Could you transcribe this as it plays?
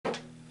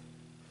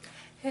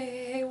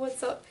Hey,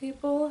 what's up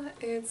people?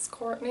 It's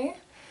Courtney.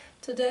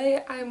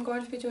 Today I'm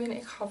going to be doing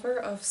a cover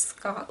of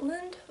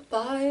Scotland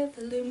by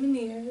the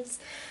Lumineers.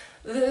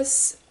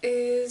 This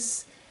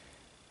is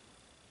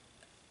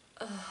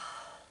the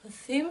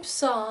theme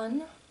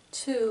song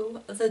to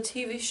the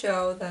TV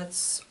show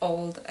that's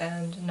old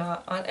and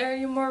not on air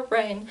anymore,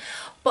 Rain,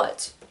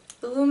 but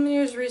the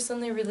Lumineers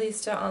recently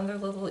released it on their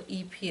little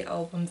EP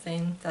album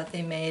thing that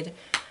they made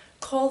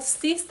called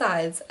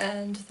Seasides,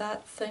 and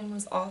that thing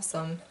was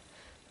awesome.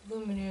 The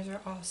Lumineers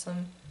are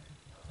awesome.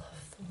 I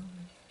love the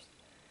Lumineers.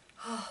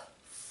 Ah,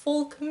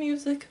 folk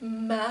music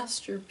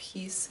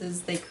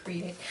masterpieces they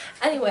create.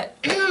 Anyway,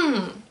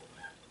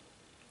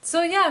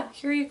 so yeah,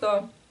 here you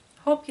go.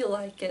 Hope you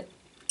like it.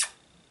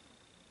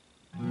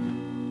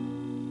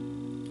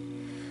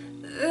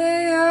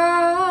 They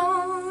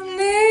all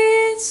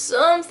need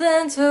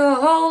something to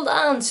hold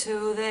on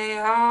to. They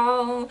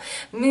all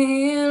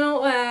mean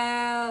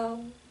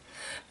well.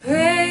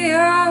 Pay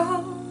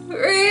your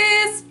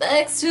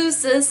respects to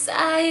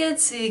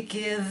society,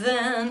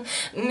 giving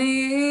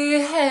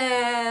me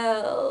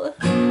hell.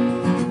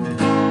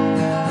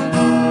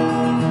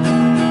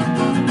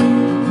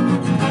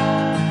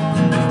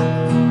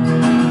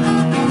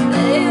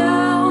 They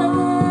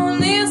all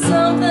need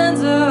something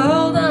to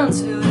hold on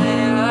to.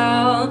 They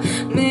all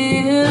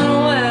mean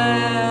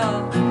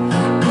well.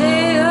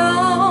 Pay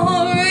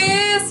your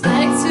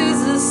respects to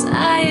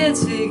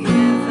society,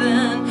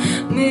 giving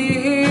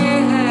me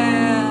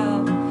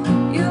hell.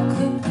 You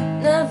could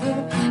never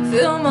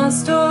feel my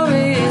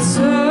story,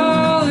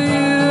 so you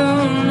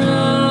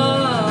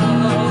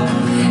know.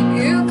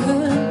 You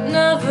could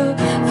never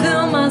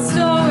feel my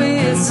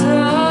story, so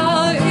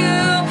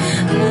you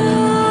know.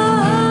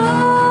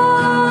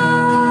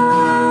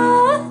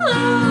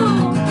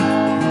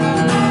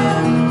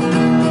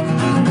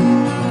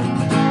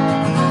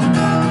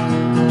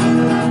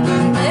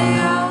 May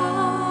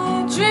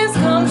our dreams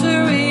come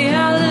to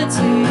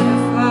reality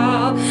if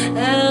all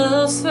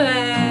else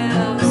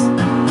fails.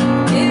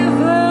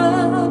 Give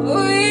up,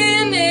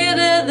 we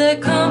needed the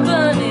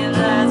company,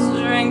 let's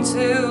drink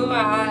to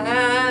our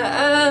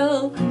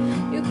health.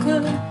 You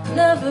could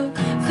never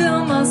feel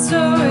my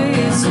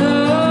story,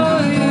 so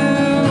you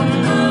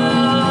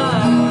know.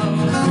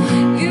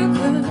 You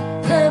could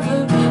never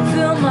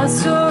feel my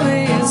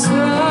story, so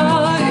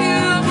you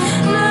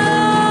know.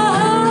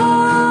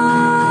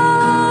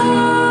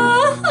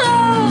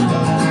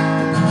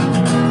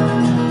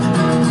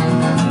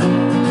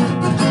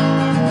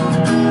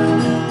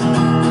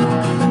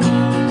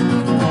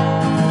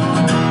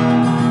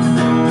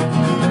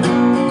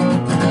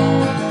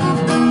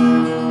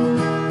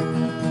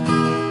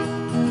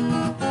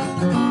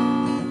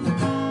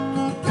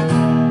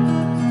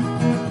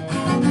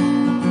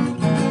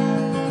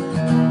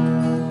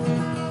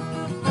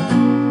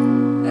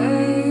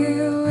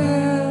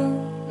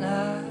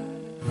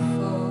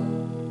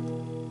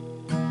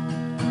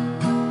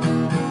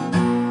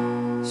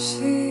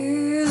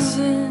 She's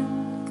in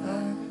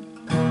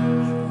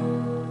control.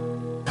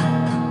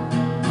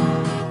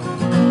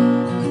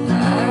 I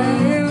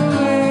will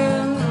not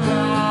fall.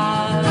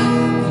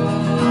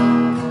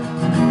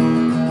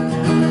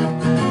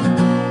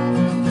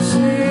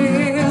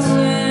 She's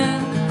in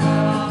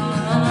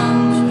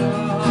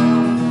control.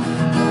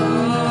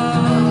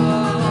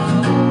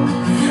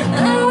 I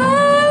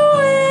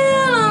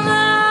will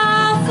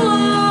not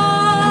fall.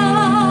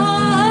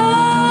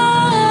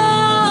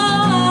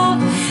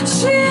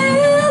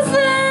 She's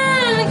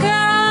in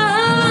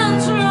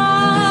control.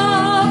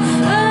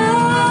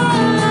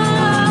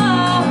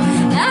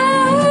 I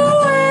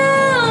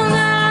will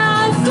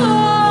not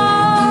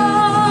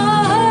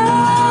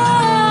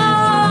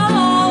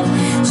fall.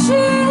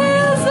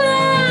 She's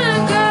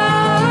in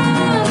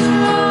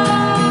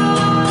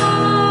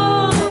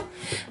control.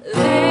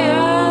 They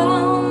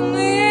all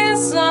need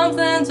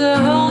something to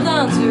hold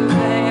on to.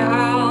 They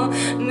all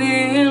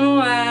mean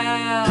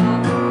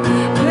well.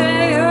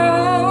 Pay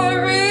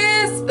your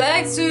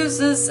respects to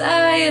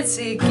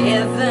society,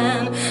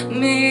 giving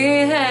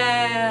me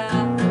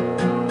hell.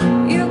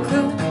 You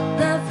could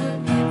never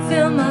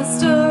feel my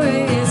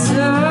story,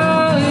 so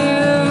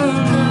you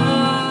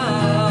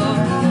know.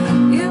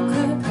 You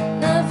could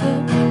never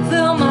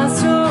feel my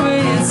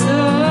story, so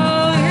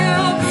you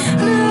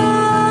know.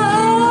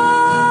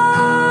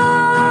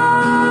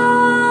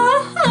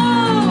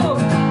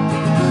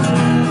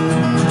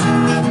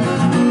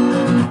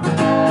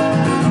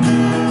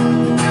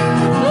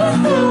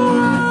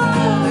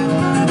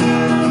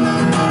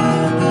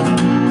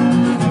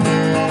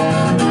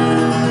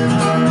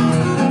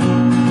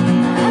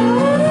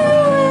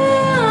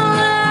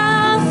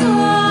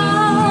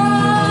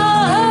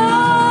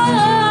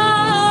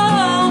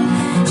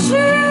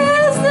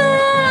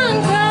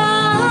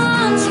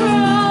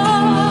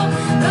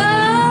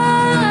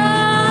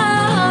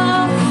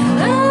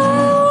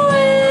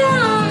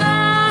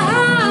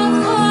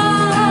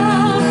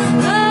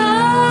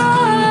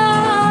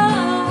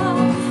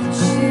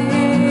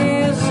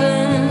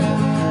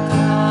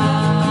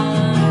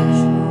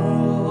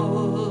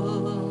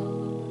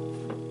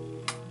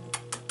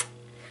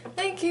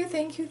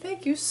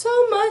 thank you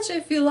so much.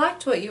 If you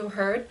liked what you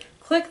heard,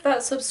 click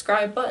that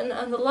subscribe button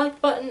and the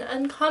like button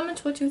and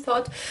comment what you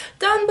thought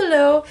down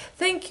below.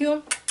 Thank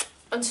you.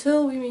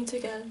 Until we meet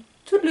again.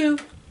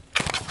 Toodaloo.